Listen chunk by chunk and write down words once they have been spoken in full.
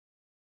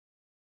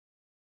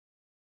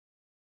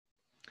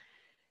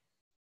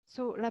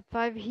So lab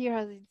 5 here,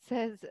 as it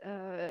says,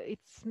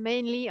 it's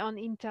mainly on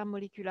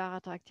intermolecular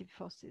attractive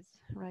forces,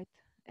 right?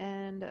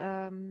 And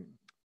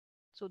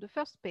so the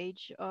first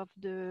page of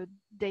the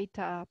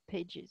data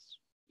pages,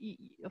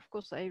 of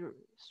course, I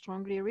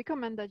strongly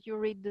recommend that you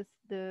read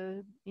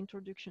the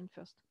introduction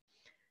first.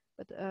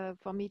 But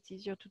for me, it's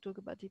easier to talk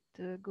about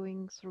it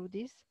going through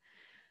this.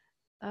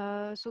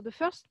 So the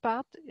first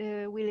part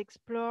will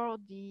explore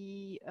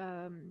the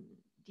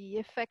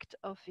effect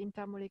of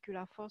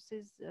intermolecular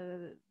forces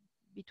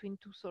between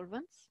two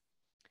solvents,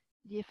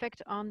 the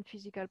effect on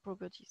physical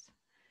properties.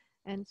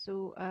 And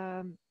so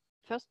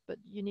first, but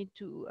you need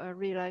to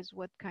realize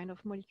what kind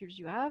of molecules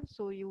you have.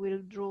 So you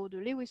will draw the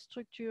Lewis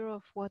structure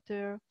of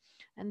water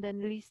and then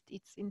list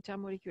its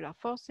intermolecular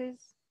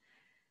forces.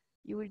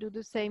 You will do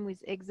the same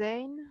with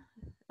hexane,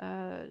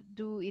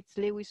 do its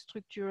Lewis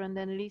structure and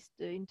then list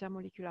the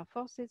intermolecular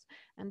forces.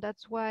 And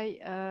that's why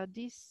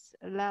this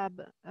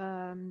lab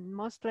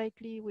most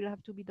likely will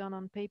have to be done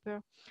on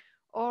paper.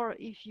 Or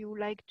if you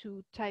like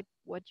to type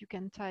what you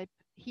can type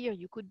here,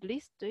 you could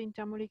list the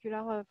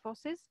intermolecular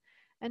forces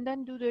and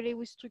then do the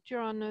Lewis structure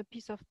on a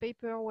piece of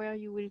paper where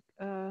you will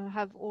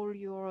have all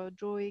your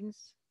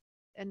drawings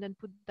and then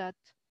put that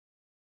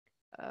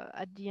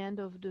at the end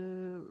of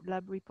the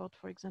lab report,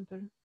 for example.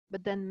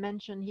 But then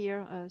mention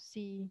here,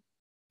 see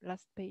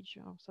last page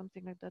or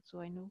something like that,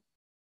 so I know.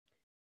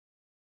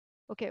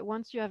 Okay,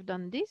 once you have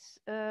done this,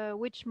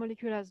 which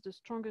molecule has the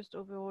strongest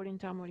overall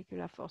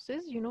intermolecular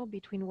forces, you know,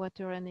 between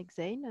water and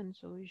hexane, and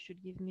so you should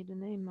give me the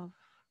name of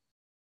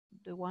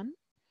the one.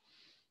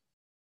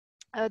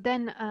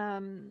 Then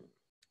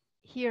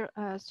here,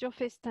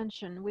 surface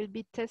tension will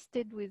be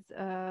tested with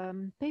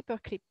paper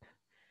clip.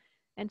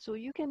 And so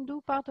you can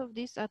do part of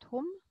this at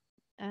home,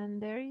 and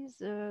there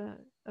is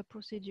a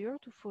procedure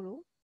to follow.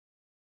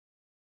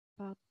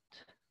 Part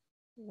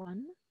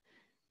 1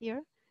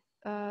 here.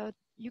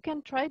 You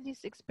can try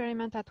this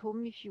experiment at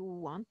home if you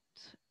want.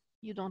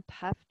 You don't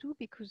have to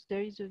because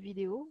there is a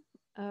video,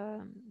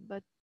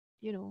 but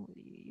you know,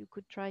 you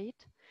could try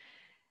it.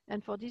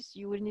 And for this,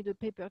 you will need a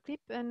paper clip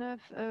and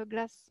a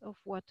glass of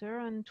water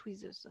and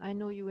tweezers. I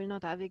know you will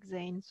not have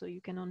hexane, so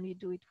you can only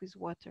do it with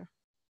water.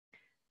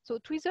 So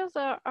tweezers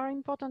are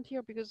important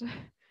here because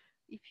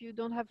if you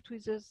don't have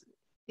tweezers,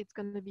 it's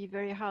going to be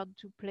very hard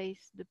to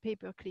place the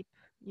paper clip,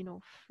 you know,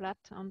 flat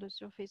on the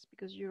surface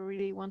because you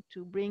really want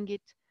to bring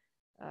it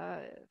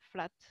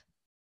flat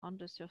on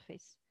the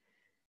surface.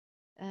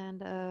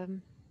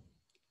 And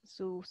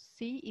so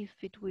see if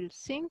it will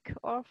sink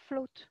or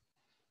float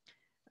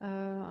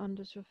on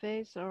the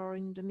surface or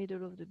in the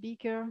middle of the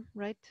beaker,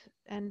 right?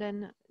 And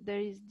then there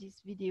is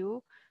this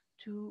video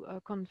to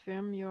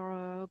confirm your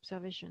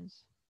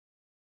observations.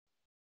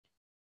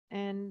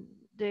 And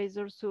there is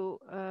also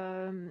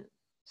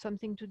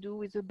something to do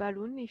with a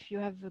balloon if you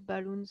have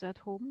balloons at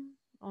home,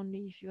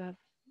 only if you have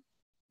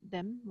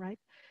them, right?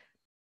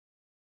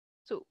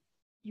 So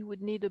you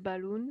would need a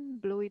balloon,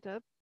 blow it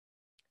up,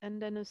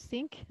 and then a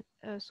sink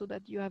so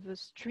that you have a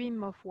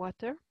stream of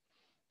water.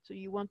 So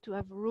you want to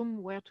have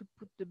room where to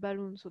put the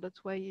balloon. So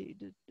that's why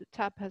the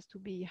tap has to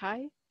be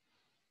high.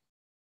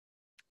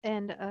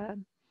 And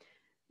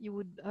you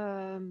would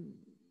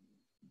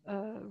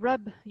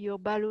rub your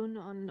balloon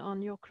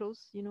on your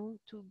clothes, you know,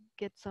 to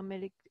get some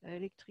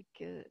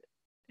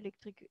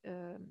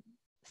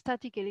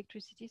static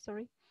electricity,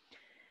 sorry.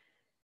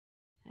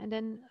 And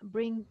then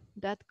bring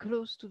that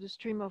close to the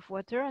stream of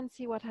water and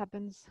see what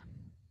happens.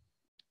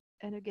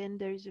 And again,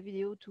 there is a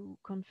video to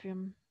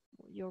confirm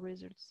your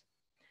results.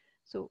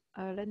 So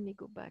let me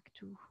go back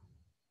to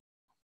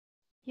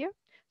here.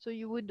 So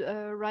you would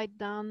write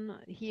down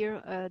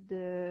here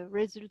the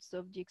results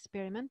of the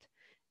experiment.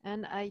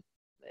 And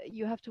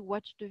you have to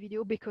watch the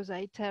video because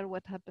I tell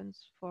what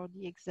happens for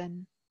the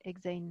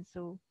hexane.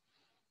 So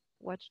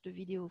watch the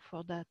video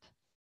for that.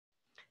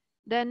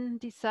 Then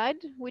decide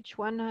which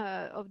one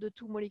of the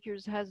two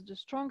molecules has the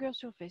stronger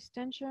surface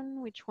tension,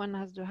 which one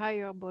has the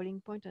higher boiling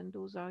point, and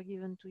those are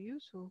given to you.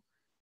 So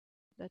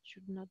that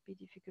should not be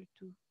difficult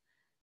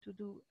to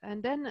do.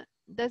 And then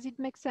does it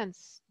make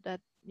sense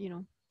that, you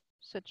know,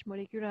 such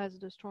molecule has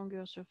the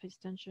stronger surface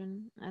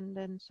tension and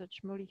then such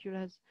molecule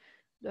has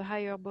the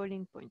higher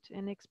boiling point,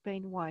 and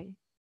explain why.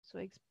 So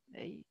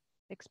I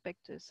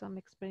expect some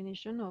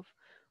explanation of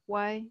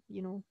why,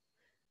 you know,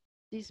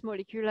 this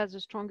molecule has a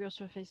stronger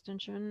surface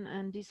tension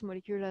and this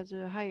molecule has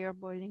a higher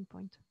boiling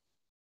point.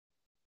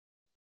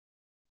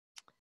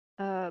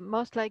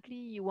 Most likely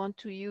you want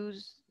to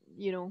use,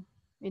 you know,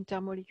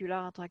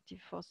 intermolecular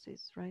attractive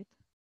forces, right?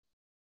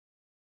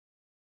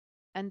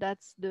 And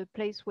that's the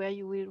place where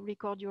you will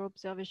record your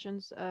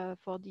observations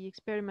for the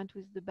experiment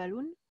with the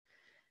balloon.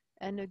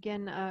 And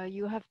again,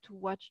 you have to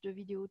watch the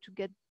video to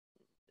get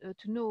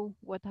to know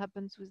what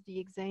happens with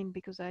the hexane,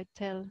 because I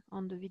tell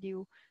on the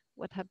video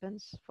what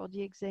happens for the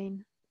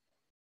hexane.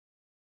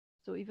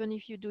 So even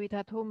if you do it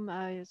at home,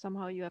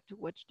 somehow you have to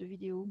watch the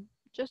video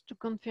just to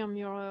confirm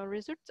your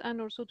results and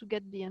also to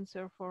get the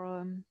answer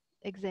for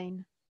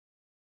hexane.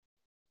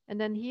 And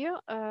then here,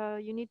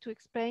 you need to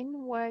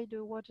explain why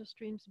the water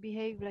streams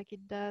behave like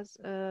it does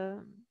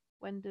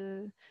when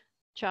the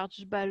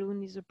charged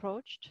balloon is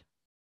approached.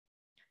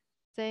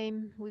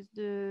 Same with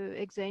the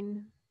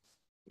hexane.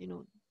 You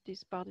know,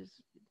 this part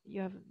is,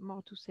 you have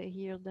more to say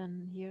here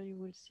than here, you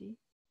will see.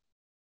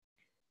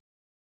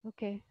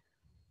 Okay,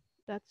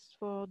 that's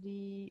for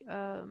the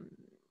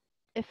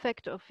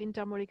effect of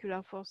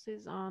intermolecular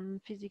forces on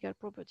physical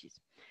properties.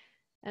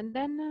 And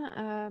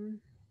then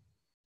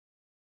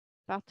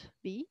part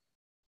B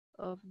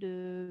of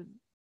the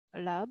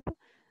lab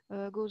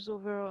goes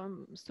over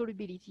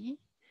solubility.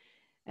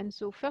 And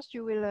so first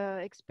you will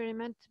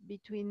experiment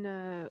between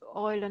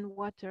oil and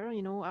water,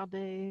 you know, are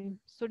they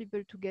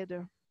soluble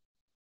together?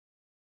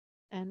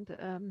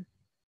 And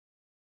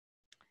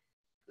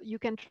you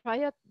can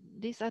try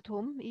this at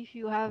home if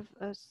you have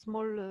a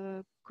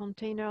small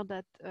container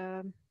that,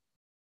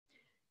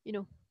 you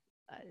know,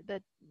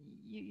 that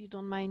you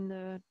don't mind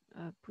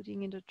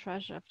putting in the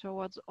trash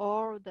afterwards,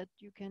 or that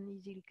you can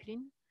easily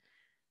clean.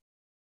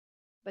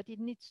 But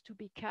it needs to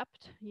be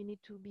capped. You need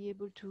to be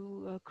able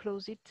to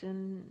close it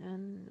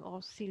and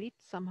or seal it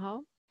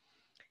somehow.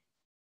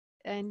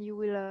 And you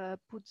will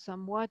put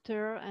some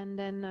water and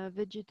then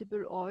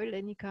vegetable oil,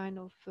 any kind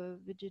of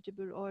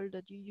vegetable oil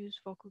that you use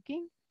for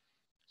cooking.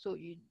 So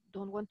you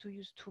don't want to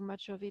use too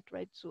much of it,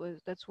 right? So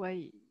that's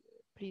why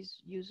please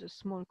use a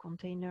small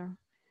container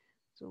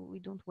so we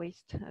don't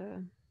waste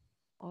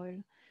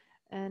oil.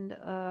 And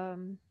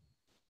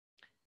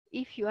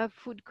if you have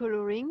food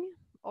coloring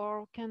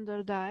or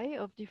candle dye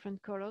of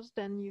different colors,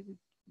 then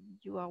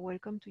you are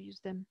welcome to use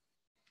them.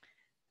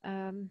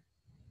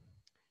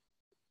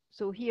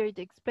 So here it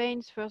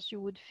explains, first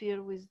you would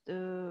fill with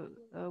the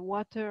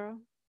water,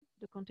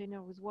 the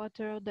container with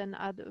water, then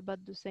add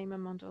about the same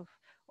amount of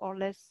or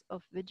less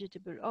of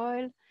vegetable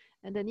oil.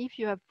 And then if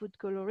you have food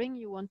coloring,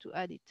 you want to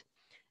add it.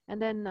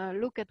 And then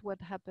look at what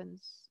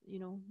happens. You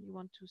know, you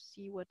want to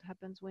see what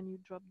happens when you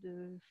drop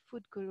the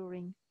food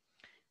coloring.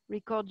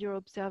 Record your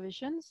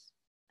observations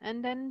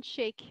and then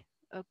shake,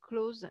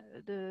 close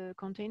the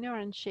container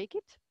and shake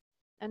it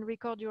and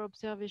record your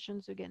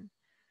observations again.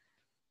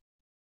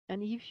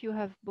 And if you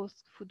have both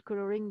food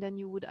coloring, then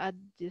you would add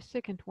the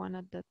second one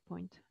at that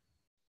point.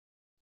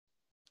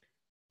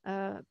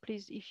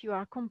 Please, if you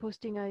are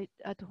composting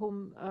at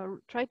home,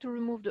 try to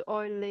remove the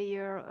oil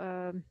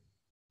layer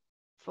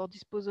for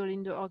disposal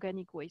in the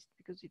organic waste,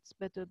 because it's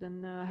better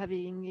than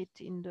having it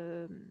in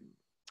the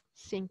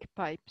sink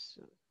pipes.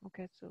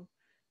 Okay, so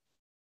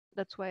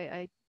that's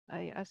why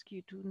I ask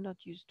you to not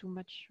use too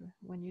much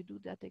when you do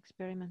that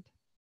experiment.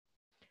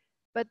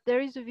 But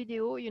there is a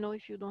video, you know,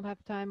 if you don't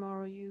have time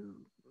or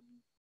you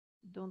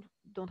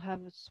don't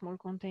have a small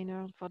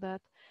container for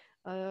that,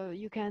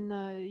 you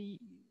can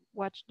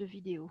watch the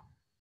video.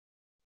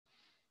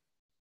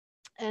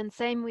 And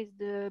same with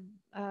the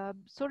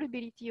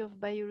solubility of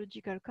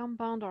biological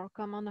compound or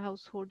common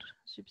household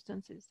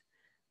substances.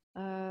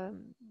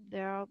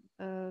 They are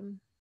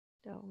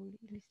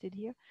listed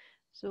here.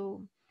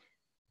 So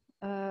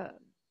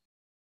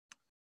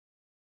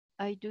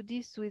I do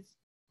this with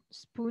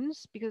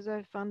spoons because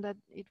I found that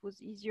it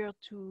was easier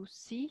to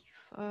see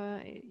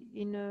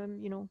in a,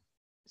 you know,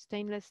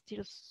 stainless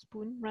steel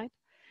spoon, right?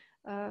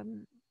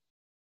 And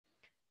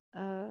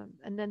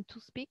then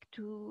toothpick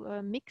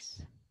to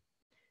mix.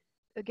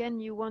 Again,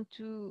 you want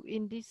to,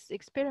 in this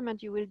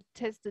experiment, you will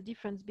test the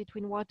difference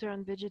between water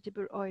and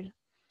vegetable oil.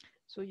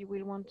 So you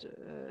will want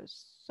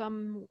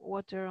some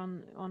water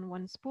on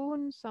one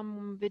spoon,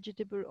 some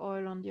vegetable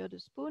oil on the other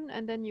spoon,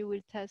 and then you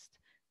will test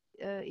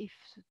if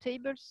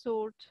table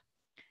salt,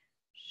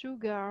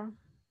 sugar,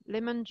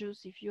 lemon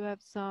juice if you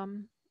have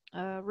some,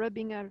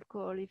 rubbing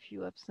alcohol if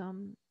you have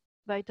some,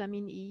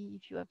 vitamin E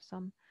if you have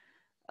some,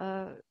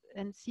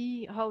 and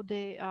see how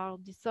they are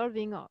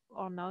dissolving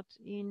or not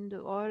in the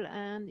oil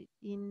and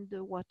in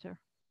the water,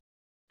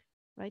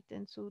 right?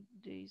 And so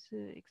there's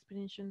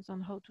explanations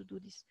on how to do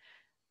this.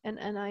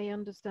 And I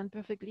understand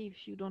perfectly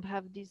if you don't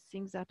have these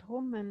things at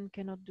home and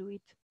cannot do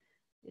it,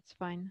 it's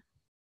fine.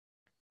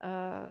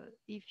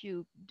 If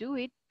you do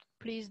it,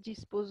 please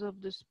dispose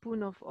of the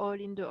spoon of oil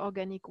in the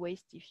organic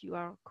waste if you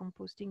are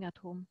composting at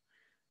home.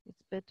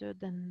 It's better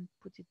than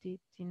putting it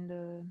in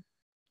the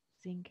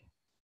sink.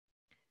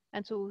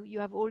 And so you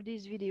have all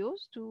these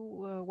videos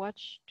to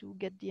watch to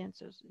get the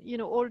answers. You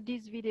know, all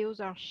these videos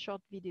are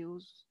short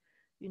videos,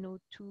 you know,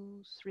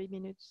 2-3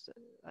 minutes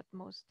at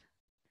most.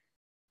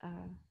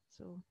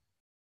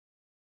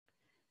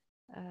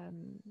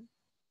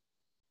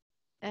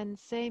 And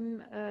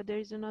same, there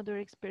is another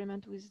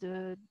experiment with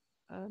the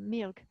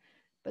milk,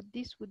 but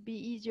this would be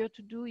easier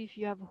to do if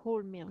you have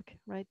whole milk,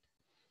 right?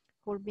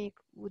 Whole milk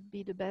would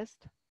be the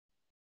best.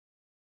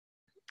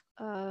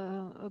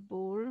 A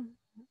bowl,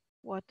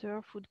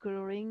 water, food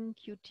coloring,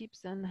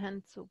 Q-tips, and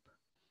hand soap.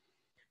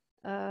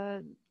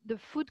 The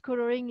food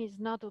coloring is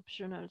not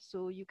optional,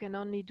 so you can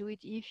only do it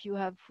if you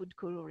have food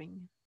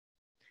coloring.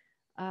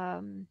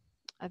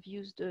 I've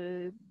used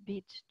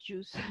beet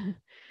juice,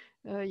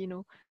 you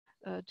know,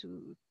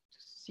 to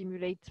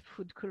simulate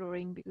food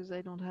coloring because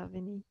I don't have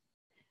any.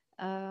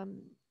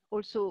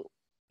 Also,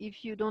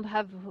 if you don't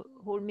have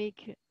whole milk,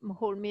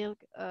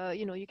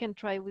 you can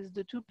try with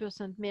the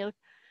 2% milk,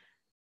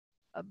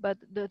 but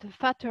the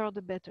fatter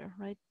the better,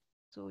 right?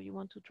 So you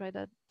want to try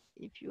that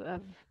if you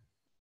have,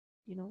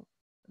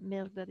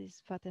 milk that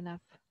is fat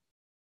enough.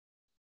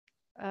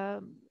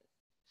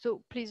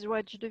 So please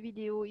watch the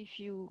video if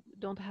you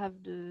don't have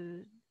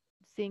the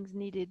things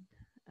needed,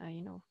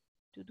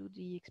 to do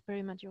the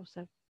experiment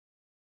yourself.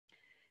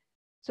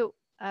 So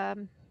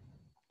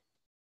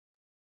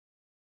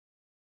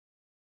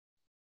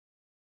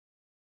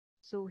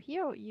so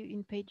here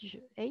in page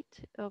 8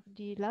 of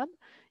the lab,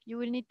 you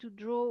will need to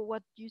draw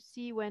what you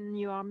see when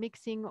you are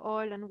mixing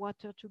oil and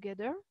water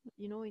together,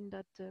 in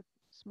that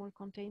small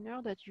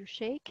container that you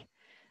shake.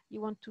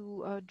 You want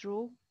to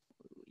draw,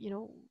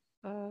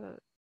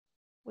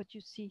 what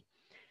you see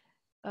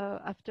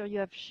after you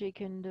have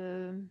shaken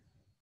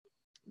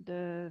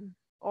the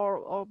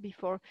or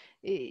before.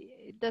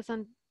 It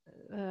doesn't.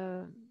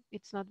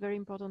 It's not very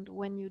important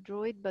when you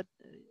draw it, but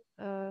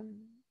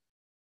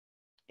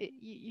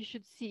you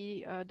should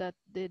see that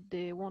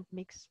they won't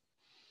mix,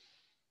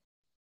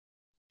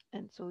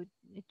 and so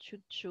it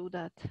should show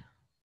that.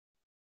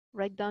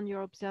 Write down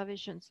your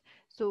observations.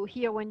 So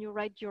here, when you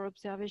write your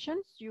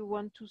observations, you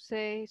want to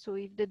say, so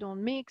if they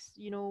don't mix,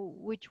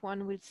 which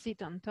one will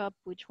sit on top,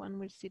 which one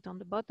will sit on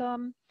the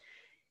bottom.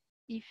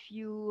 If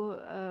you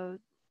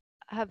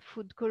have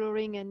food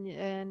coloring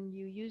and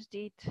you used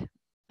it,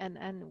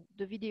 and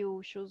the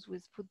video shows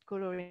with food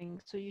coloring,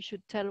 so you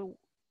should tell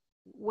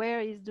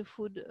where is the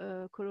food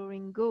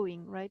coloring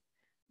going, right?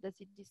 Does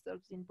it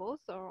dissolve in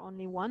both or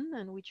only one,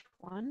 and which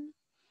one?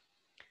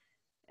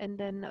 And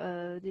then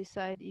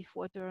decide if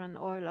water and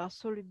oil are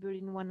soluble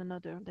in one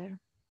another there.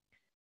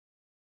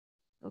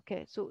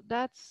 Okay, so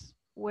that's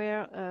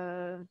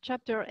where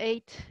chapter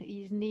 8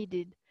 is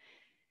needed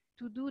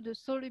to do the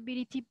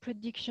solubility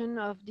prediction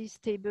of this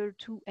table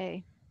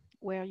 2A,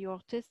 where you are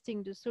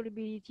testing the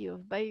solubility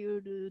of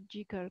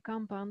biological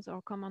compounds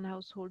or common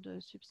household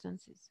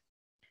substances.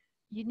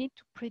 You need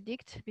to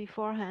predict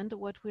beforehand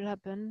what will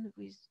happen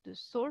with the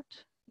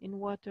salt in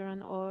water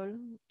and oil,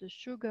 the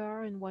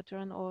sugar in water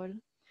and oil,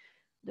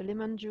 the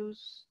lemon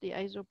juice, the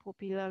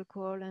isopropyl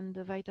alcohol, and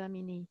the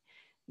vitamin E.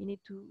 You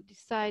need to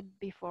decide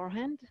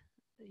beforehand,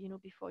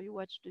 before you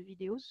watch the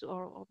videos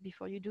or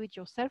before you do it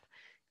yourself,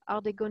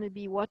 are they going to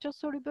be water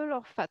soluble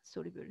or fat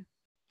soluble?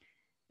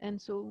 And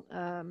so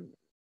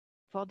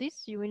for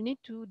this, you will need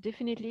to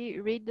definitely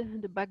read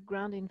the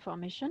background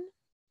information.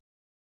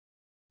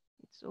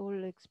 It's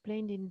all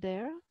explained in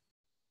there.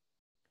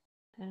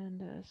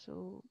 And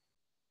so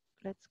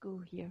let's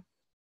go here.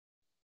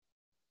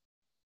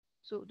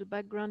 So the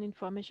background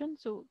information,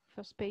 so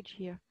first page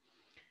here.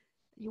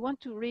 You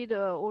want to read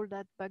all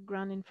that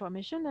background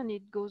information, and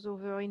it goes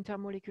over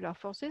intermolecular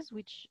forces,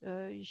 which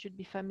you should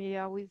be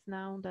familiar with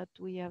now that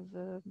we have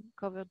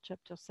covered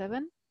chapter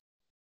 7.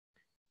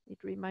 It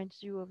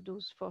reminds you of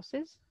those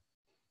forces.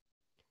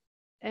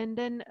 And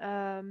then,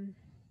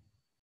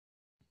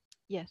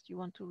 yes, you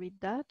want to read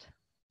that.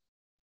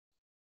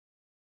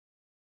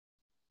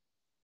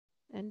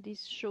 And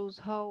this shows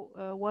how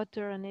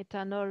water and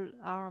ethanol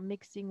are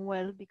mixing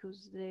well,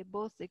 because they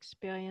both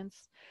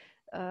experience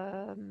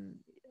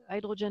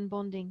hydrogen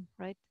bonding,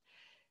 right?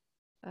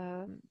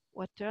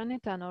 Water and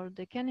ethanol,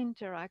 they can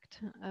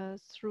interact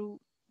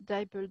through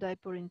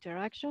dipole-dipole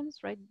interactions,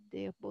 right?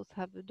 They both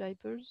have the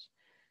dipoles.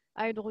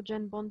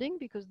 Hydrogen bonding,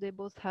 because they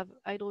both have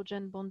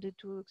hydrogen bonded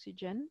to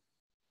oxygen.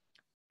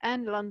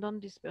 And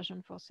London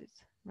dispersion forces,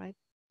 right?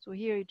 So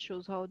here it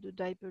shows how the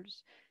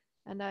dipoles,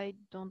 and I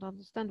don't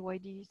understand why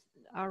these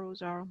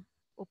arrows are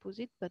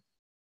opposite, but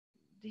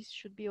this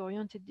should be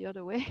oriented the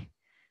other way.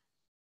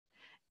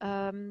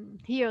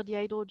 Here, the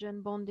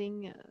hydrogen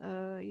bonding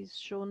is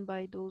shown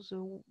by those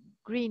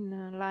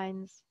green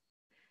lines,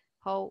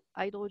 how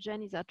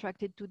hydrogen is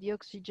attracted to the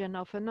oxygen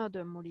of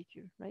another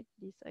molecule, right?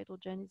 This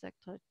hydrogen is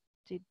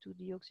attracted to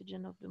the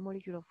oxygen of the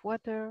molecule of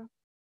water,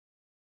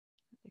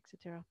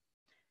 etc.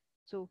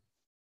 So,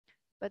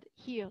 but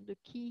here, the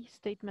key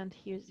statement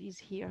here is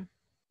here.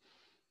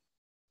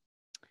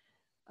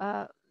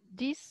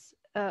 This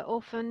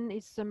often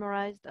is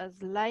summarized as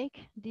like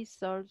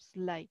dissolves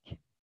like.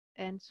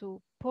 And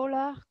so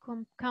polar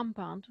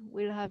compound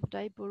will have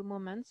dipole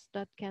moments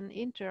that can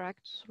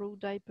interact through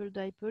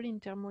dipole-dipole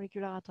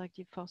intermolecular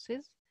attractive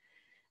forces,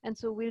 and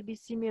so will be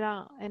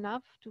similar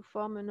enough to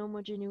form an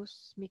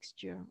homogeneous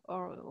mixture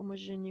or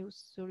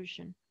homogeneous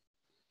solution.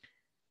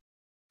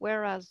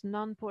 Whereas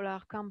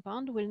non-polar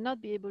compound will not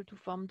be able to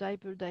form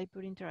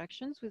dipole-dipole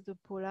interactions with the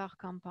polar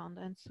compound,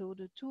 and so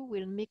the two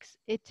will mix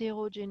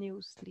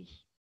heterogeneously.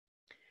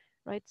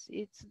 Right?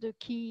 It's the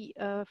key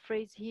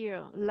phrase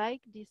here,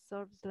 like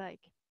dissolves like.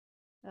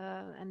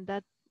 And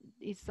that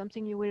is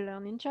something you will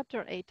learn in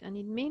chapter 8. And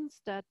it means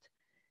that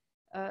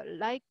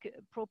like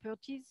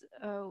properties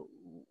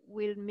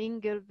will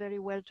mingle very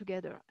well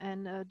together.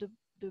 And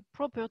the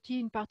property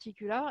in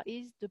particular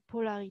is the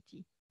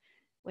polarity.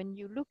 When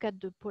you look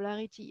at the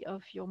polarity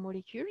of your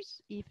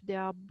molecules, if they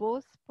are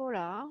both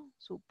polar,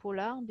 so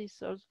polar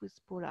dissolves with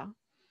polar,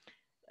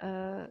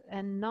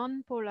 and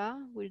non-polar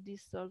will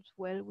dissolve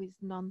well with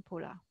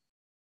non-polar.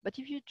 But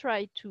if you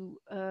try to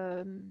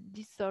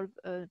dissolve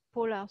a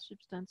polar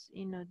substance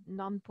in a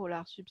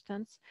non-polar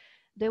substance,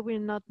 they will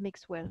not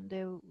mix well.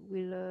 They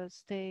will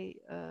stay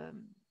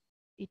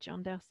each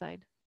on their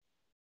side.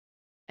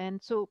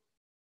 And so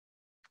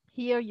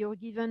here you're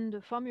given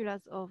the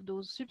formulas of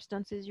those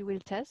substances you will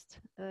test,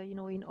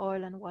 in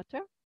oil and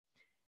water.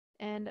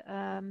 And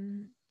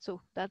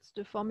so that's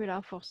the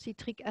formula for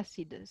citric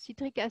acid.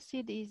 Citric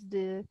acid is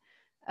the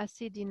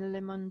acid in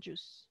lemon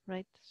juice,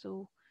 right?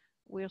 So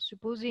we're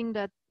supposing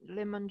that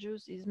lemon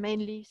juice is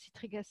mainly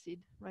citric acid,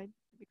 right?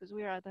 Because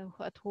we are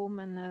at home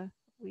and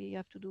we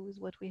have to do with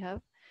what we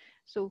have.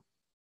 So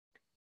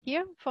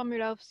here,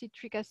 formula of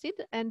citric acid.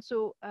 And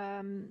so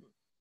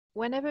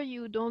whenever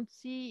you don't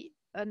see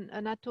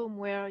an atom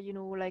where,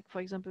 like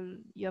for example,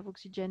 you have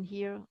oxygen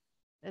here,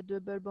 a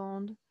double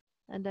bond,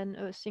 and then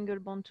a single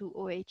bond to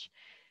OH.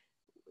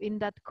 In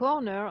that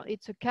corner,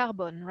 it's a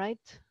carbon, right?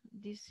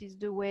 This is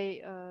the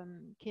way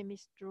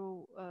chemists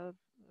draw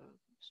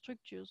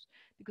structures,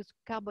 because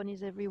carbon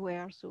is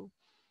everywhere. So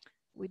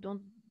we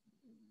don't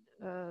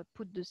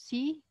put the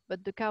C,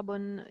 but the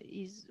carbon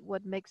is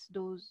what makes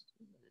those,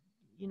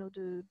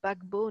 the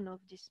backbone of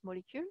this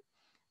molecule.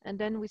 And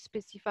then we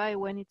specify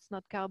when it's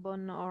not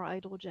carbon or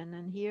hydrogen.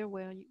 And here,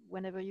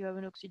 whenever you have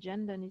an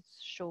oxygen, then it's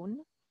shown.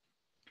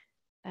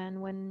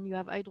 And when you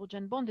have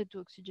hydrogen bonded to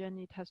oxygen,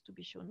 it has to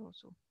be shown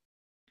also.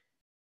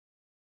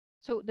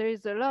 So there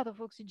is a lot of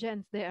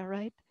oxygens there,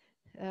 right?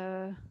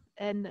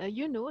 And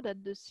you know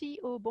that the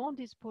CO bond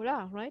is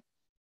polar, right?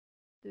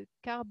 The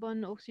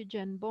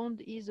carbon-oxygen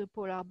bond is a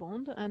polar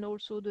bond, and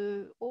also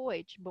the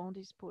OH bond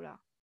is polar.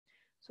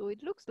 So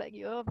it looks like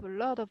you have a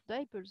lot of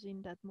dipoles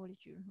in that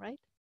molecule, right?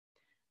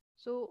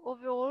 So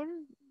overall,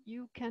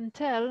 you can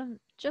tell,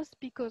 just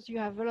because you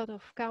have a lot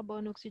of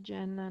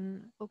carbon-oxygen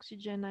and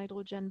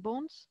oxygen-hydrogen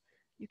bonds,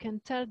 you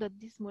can tell that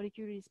this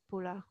molecule is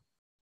polar.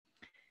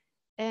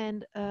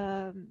 And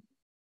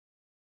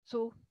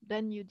so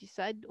then you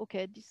decide,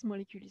 okay, this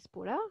molecule is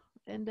polar,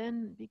 and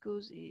then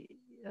because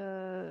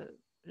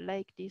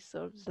like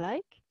dissolves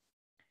like,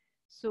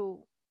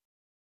 so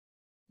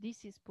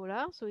this is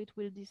polar, so it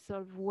will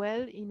dissolve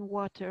well in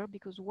water,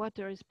 because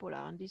water is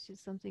polar, and this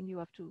is something you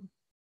have to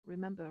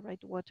remember,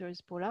 right? Water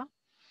is polar.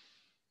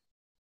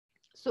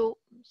 So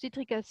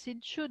citric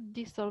acid should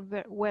dissolve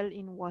very well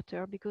in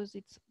water because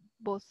it's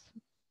both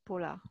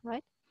polar,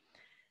 right?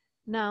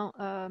 Now,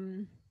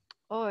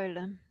 oil,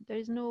 there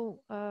is no,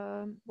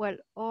 well,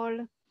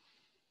 oil.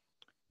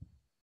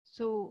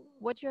 So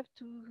what you have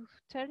to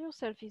tell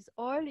yourself is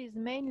oil is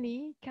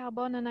mainly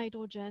carbon and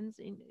hydrogens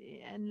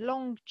and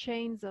long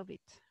chains of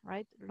it,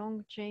 right?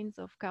 Long chains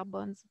of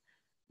carbons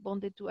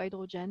bonded to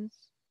hydrogens.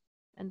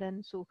 And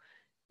then so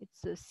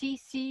it's a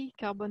CC,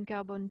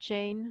 carbon-carbon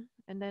chain,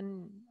 and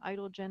then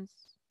hydrogens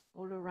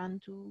all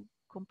around to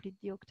complete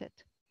the octet.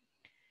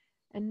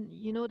 And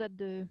you know that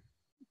the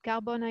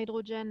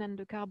carbon-hydrogen and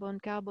the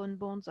carbon-carbon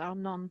bonds are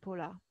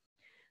non-polar.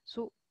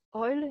 So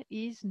oil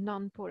is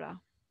non-polar.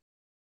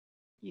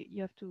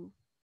 You have to,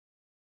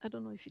 I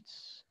don't know if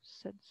it's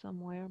said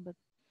somewhere, but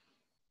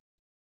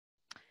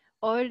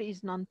oil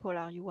is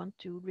non-polar. You want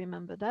to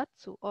remember that.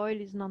 So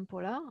oil is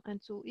non-polar. And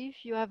so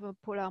if you have a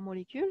polar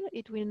molecule,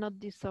 it will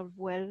not dissolve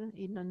well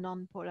in a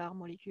non-polar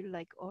molecule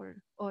like oil,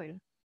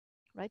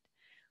 right?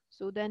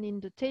 So then in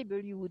the table,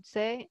 you would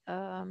say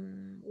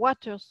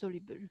water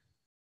soluble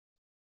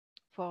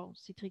for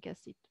citric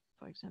acid,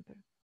 for example.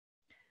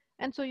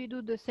 And so you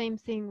do the same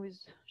thing with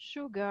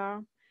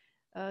sugar.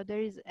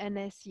 There is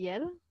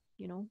NaCl,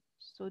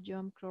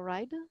 sodium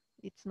chloride.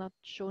 It's not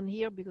shown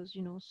here because,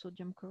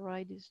 sodium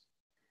chloride is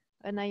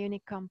an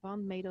ionic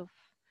compound made of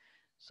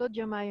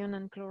sodium ion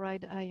and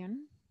chloride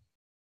ion.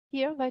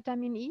 Here,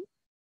 vitamin E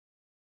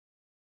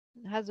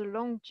has a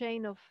long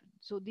chain of,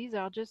 so these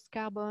are just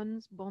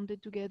carbons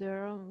bonded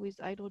together with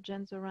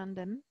hydrogens around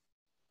them.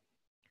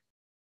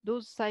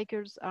 Those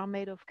cycles are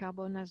made of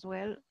carbon as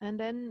well. And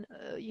then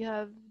you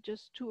have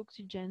just 2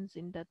 oxygens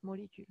in that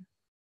molecule.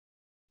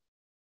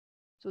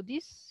 So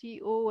this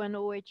CO and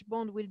OH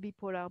bond will be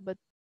polar, but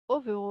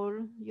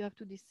overall, you have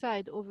to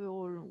decide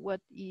overall what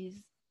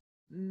is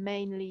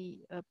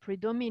mainly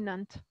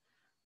predominant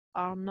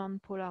are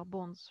non-polar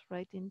bonds,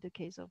 right, in the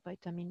case of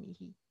vitamin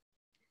E.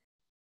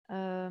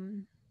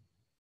 And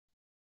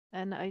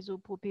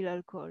isopropyl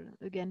alcohol.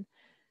 Again,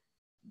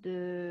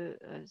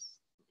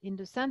 in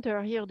the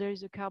center here, there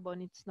is a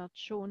carbon. It's not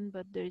shown,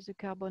 but there is a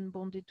carbon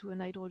bonded to a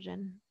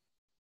hydrogen.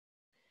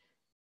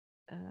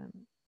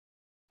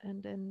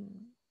 And then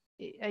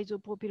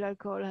isopropyl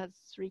alcohol has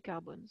 3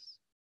 carbons.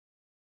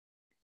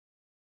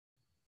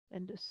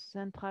 And the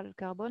central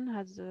carbon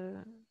has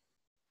a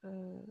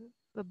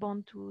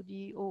bond to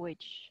the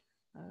OH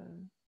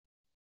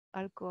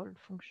alcohol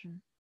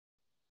function.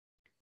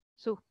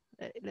 So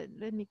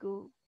let me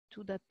go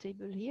to that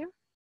table here.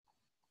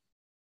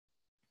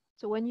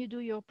 So when you do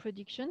your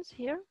predictions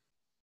here,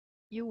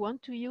 you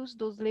want to use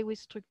those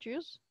Lewis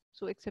structures,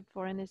 so except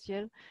for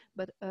NaCl,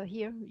 but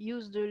here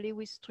use the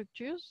Lewis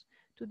structures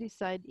to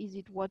decide is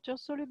it water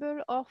soluble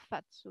or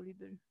fat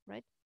soluble,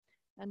 right?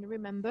 And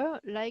remember,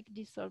 like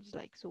dissolves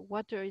like. So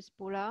water is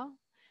polar,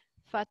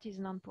 fat is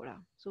non-polar.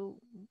 So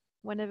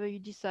whenever you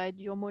decide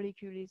your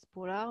molecule is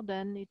polar,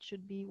 then it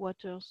should be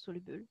water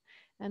soluble.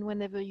 And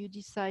whenever you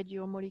decide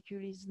your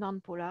molecule is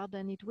non-polar,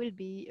 then it will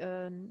be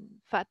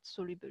fat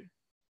soluble.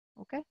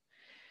 Okay?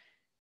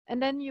 And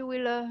then you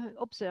will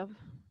observe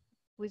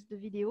with the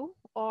video,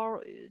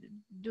 or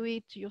do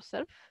it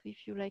yourself.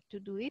 If you like to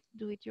do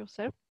it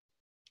yourself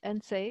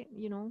and say,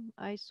 you know,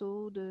 I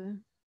saw the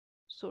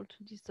salt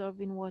dissolve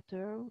in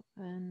water,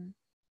 and,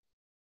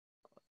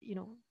 you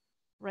know,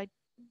 write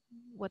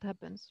what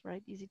happens,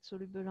 right? Is it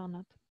soluble or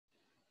not?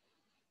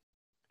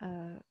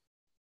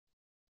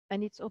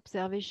 And it's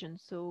observation,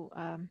 so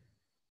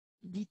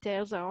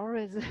details are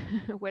always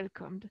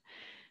welcomed,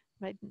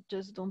 right?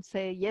 Just don't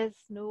say yes,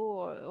 no,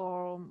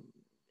 or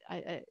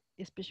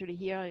especially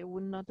here, I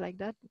would not like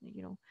that,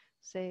 you know,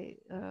 say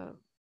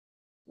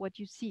what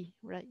you see,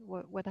 right?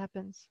 What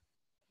happens.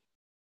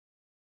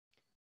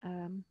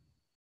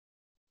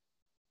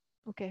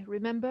 Okay,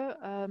 remember,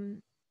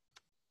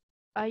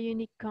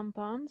 ionic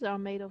compounds are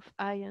made of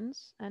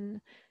ions,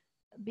 and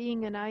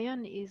being an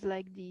ion is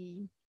like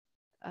the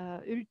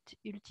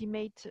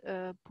ultimate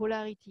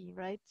polarity,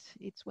 right?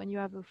 It's when you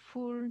have a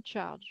full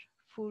charge,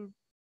 full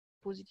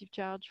positive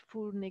charge,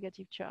 full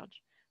negative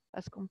charge,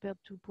 as compared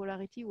to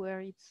polarity,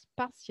 where it's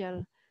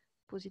partial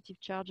positive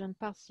charge and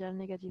partial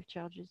negative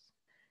charges.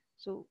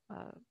 So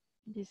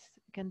this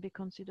can be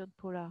considered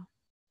polar.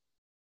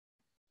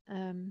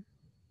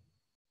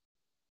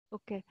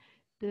 Okay,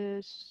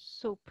 the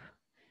soap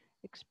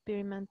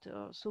experiment,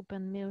 or soap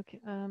and milk.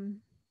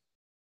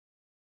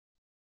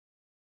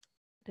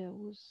 There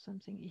was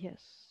something,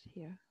 yes,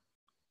 here.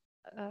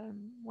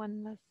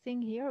 One last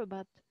thing here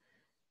about,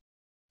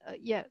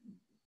 yeah,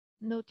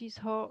 notice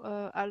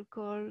how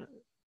alcohol,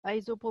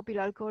 isopropyl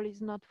alcohol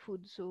is not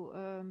food. So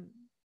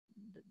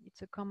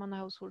it's a common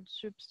household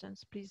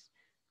substance. Please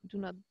do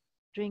not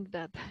drink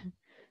that,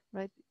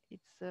 right?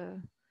 It's a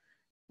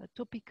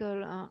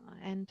topical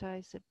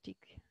antiseptic.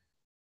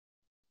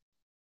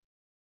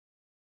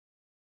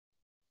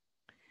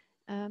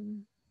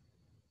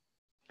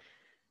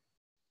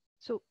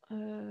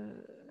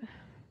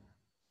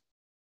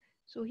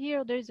 So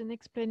here there is an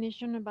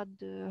explanation about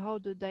how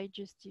the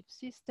digestive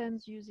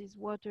systems uses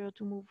water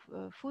to move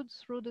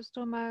foods through the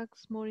stomach,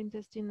 small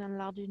intestine, and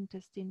large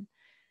intestine.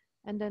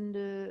 And then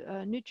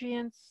the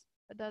nutrients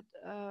that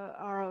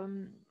are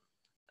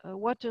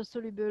water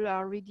soluble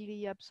are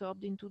readily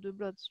absorbed into the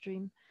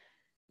bloodstream,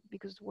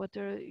 because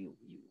water,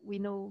 we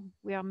know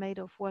we are made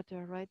of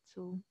water, right?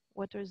 So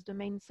water is the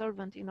main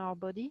solvent in our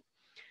body.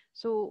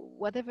 So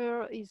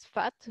whatever is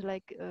fat,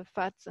 like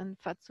fats and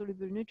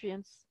fat-soluble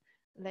nutrients,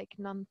 like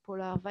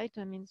non-polar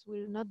vitamins,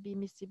 will not be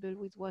miscible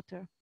with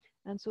water.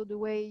 And so the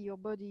way your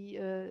body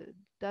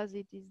does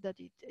it is that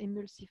it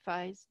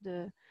emulsifies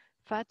the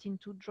fat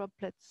into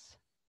droplets,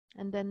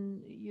 and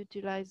then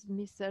utilize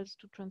micelles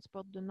to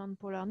transport the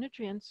non-polar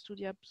nutrients to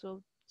the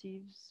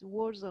absorptive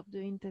walls of the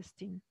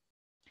intestine.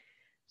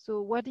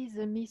 So what is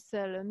a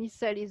micelle? A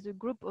micelle is a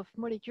group of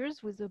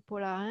molecules with a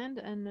polar end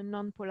and a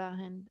non-polar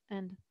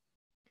end.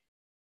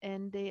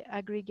 And they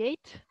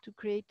aggregate to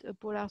create a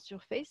polar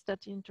surface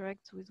that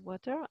interacts with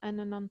water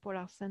and a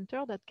non-polar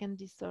center that can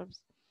dissolve.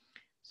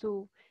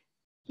 So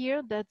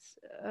here, that's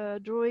a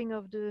drawing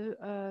of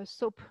the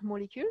soap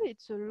molecule.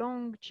 It's a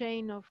long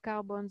chain of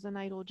carbons and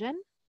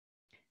hydrogen.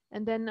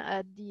 And then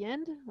at the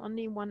end,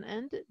 only one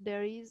end,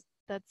 there is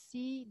that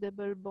C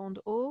double bond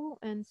O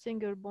and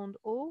single bond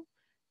O.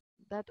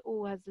 That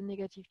O has a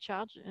negative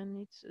charge,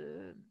 and it's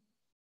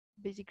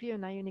basically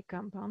an ionic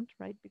compound,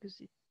 right? Because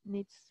it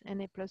needs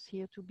Na plus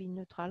here to be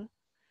neutral.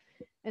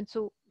 And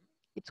so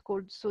it's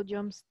called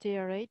sodium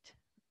stearate.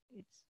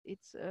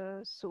 It's a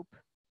soap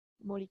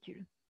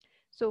molecule.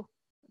 So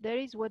there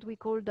is what we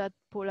call that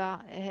polar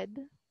head,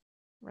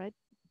 right?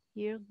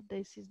 Here,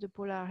 this is the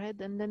polar head,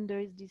 and then there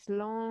is this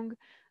long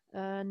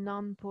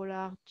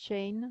non-polar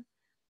chain,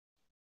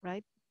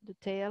 right? The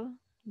tail,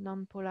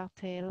 non-polar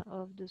tail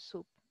of the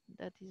soap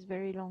that is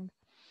very long.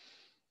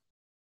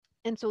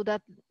 And so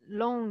that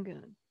long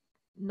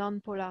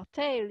non-polar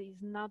tail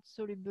is not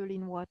soluble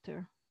in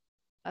water,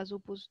 as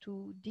opposed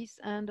to this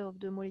end of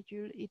the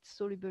molecule, it's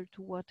soluble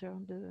to water.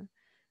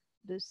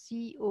 The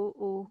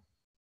COO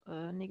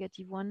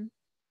negative one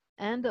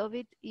end of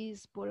it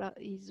is polar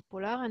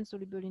and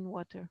soluble in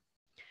water.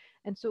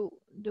 And so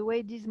the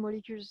way these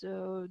molecules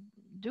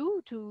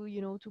do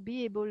to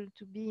be able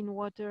to be in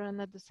water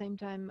and at the same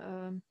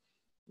time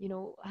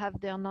have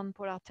their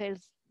non-polar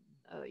tails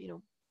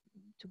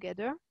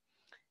together,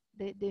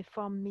 they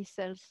form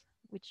micelles,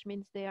 which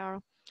means they are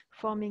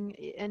forming,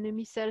 and a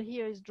micelle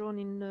here is drawn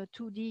in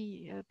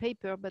 2D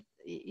paper, but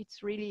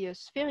it's really a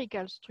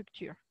spherical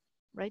structure,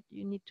 right?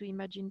 You need to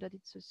imagine that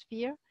it's a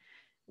sphere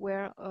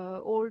where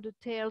all the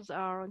tails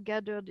are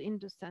gathered in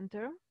the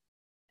center,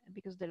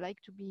 because they like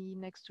to be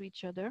next to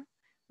each other,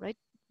 right?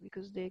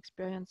 Because they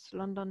experience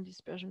London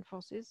dispersion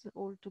forces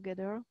all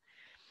together.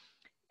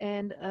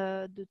 And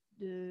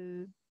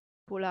the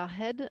polar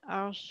head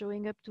are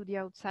showing up to the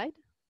outside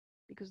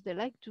because they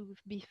like to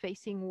be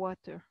facing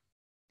water.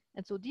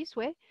 And so this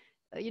way,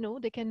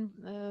 they can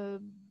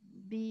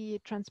be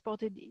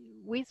transported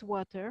with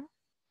water,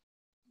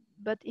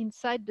 but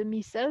inside the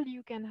micelle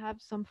you can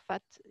have some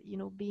fat,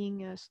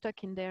 being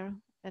stuck in there,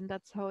 and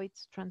that's how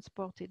it's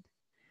transported.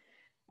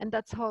 And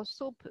that's how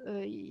soap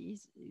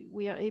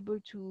we are able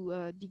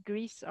to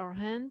degrease our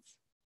hands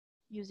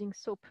using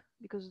soap,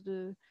 because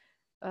the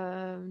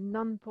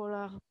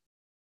non-polar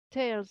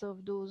tails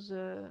of those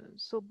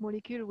soap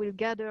molecules will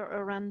gather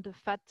around the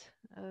fat,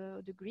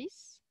 the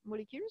grease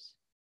molecules,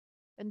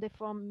 and they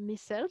form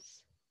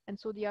micelles. And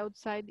so the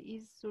outside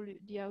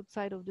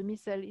of the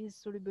micelle is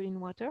soluble in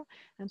water,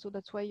 and so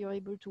that's why you're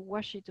able to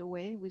wash it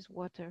away with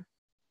water.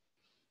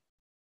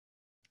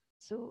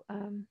 So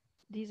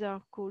these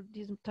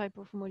type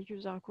of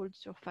molecules are called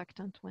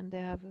surfactant when they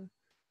have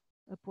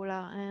a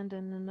polar end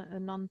and a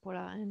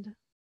non-polar end.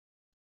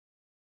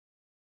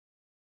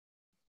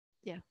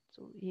 Yeah,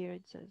 so here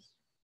it says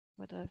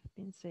what I've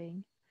been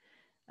saying.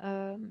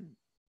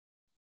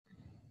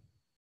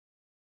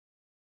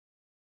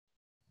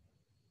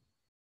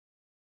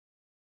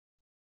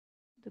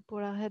 The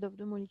polar head of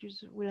the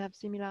molecules will have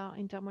similar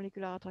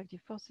intermolecular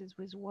attractive forces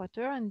with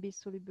water and be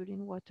soluble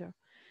in water,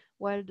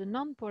 while the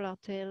non-polar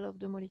tail of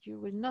the molecule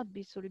will not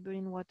be soluble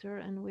in water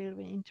and will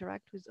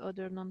interact with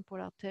other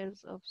non-polar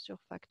tails of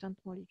surfactant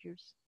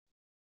molecules.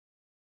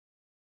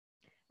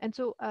 And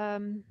so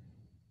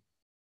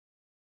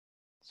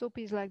soap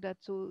is like that,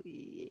 so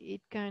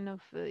it kind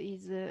of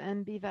is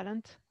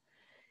ambivalent.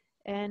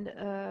 And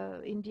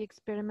in the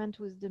experiment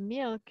with the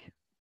milk,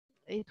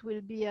 it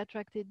will be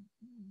attracted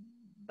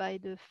by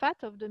the fat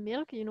of the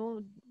milk,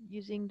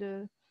 using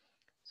the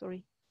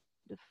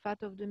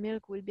fat of the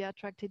milk will be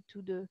attracted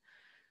to the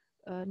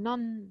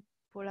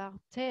non-polar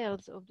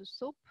tails of the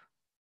soap,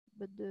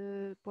 but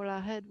the polar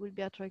head will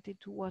be attracted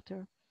to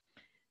water.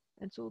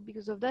 And so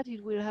because of that,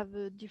 it will have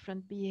a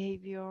different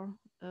behavior.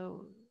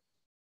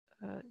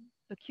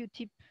 A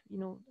Q-tip,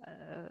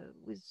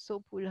 with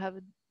soap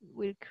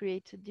will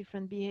create a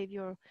different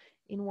behavior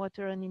in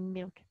water and in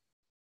milk.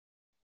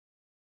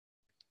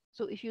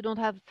 So if you don't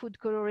have food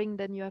coloring,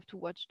 then you have to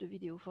watch the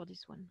video for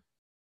this one.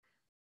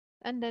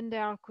 And then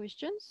there are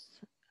questions.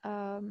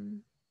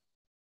 And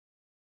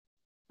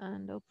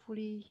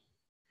hopefully,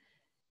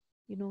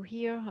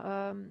 here,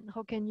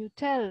 how can you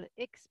tell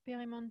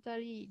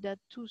experimentally that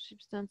two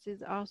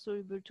substances are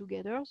soluble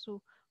together?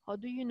 So how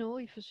do you know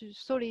if a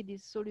solid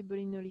is soluble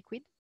in a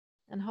liquid?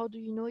 And how do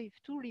you know if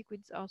two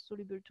liquids are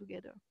soluble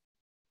together?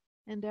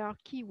 And there are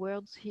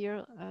keywords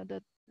here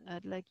that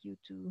I'd like you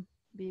to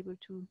be able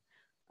to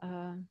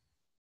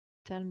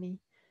tell me.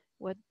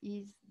 What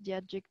is the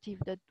adjective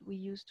that we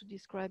use to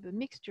describe a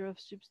mixture of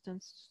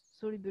substances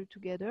soluble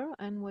together,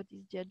 and what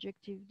is the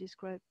adjective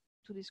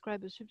to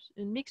describe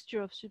a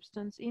mixture of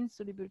substances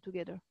insoluble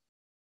together?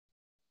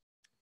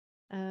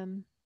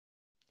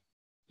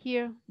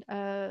 Here,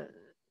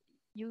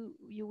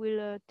 you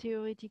will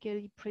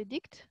theoretically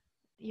predict,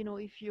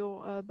 if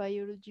your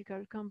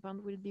biological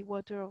compound will be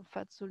water or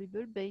fat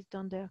soluble based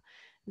on their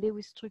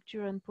Lewis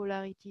structure and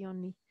polarity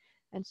only.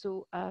 And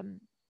so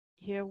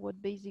here,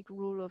 what basic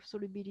rule of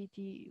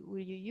solubility will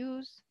you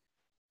use?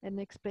 And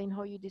explain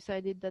how you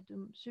decided that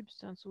the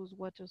substance was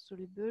water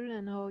soluble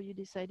and how you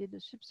decided the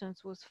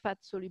substance was fat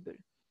soluble.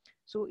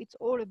 So it's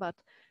all about,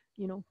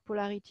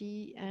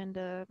 polarity and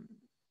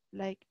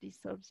like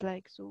dissolves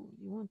like. So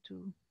you want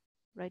to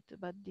write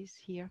about this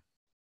here.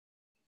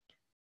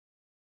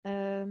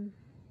 And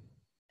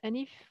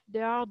if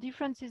there are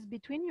differences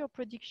between your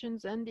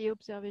predictions and the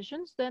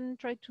observations, then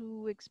try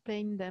to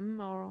explain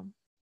them or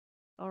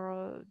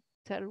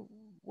tell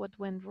what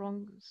went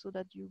wrong so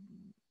that you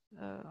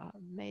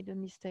made a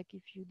mistake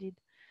if you did,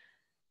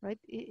 right?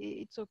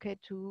 It's okay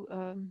to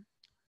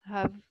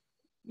have,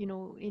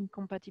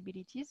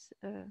 incompatibilities.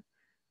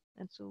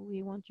 And so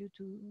we want you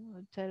to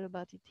tell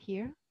about it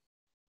here.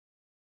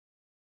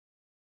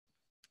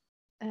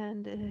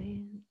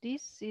 And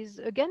this is,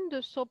 again,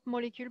 the soap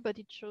molecule, but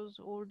it shows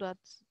all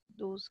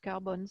those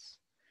carbons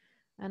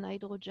and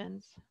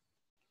hydrogens.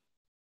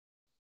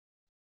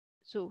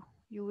 So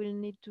you will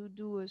need to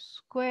do a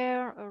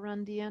square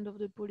around the end of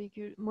the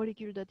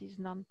molecule that is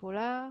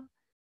non-polar,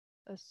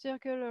 a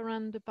circle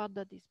around the part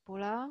that is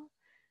polar,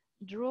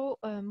 draw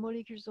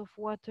molecules of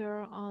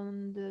water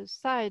on the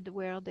side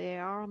where they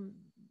are,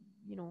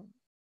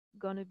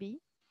 gonna be,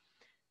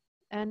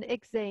 and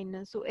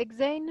hexane. So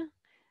hexane,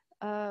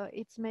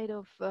 it's made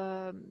of,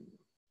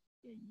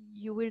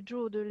 you will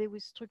draw the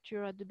Lewis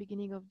structure at the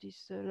beginning of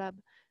this lab.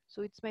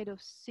 So it's made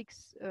of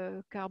 6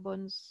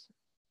 carbons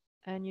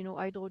and,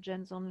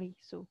 hydrogens only.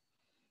 So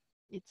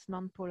it's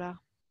non-polar.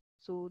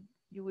 So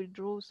you will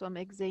draw some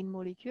hexane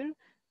molecule,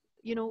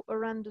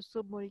 around the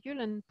soap molecule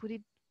and put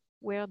it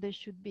where they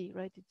should be,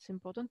 right? It's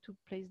important to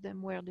place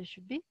them where they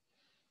should be.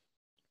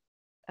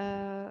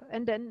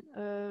 And then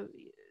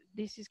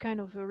this is kind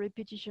of a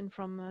repetition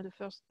from the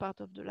first part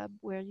of the lab,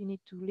 where you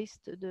need to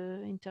list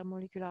the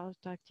intermolecular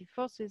attractive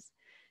forces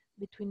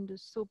between the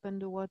soap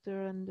and the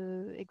water and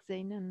the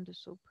hexane and the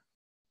soap.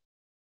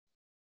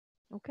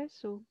 Okay,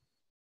 so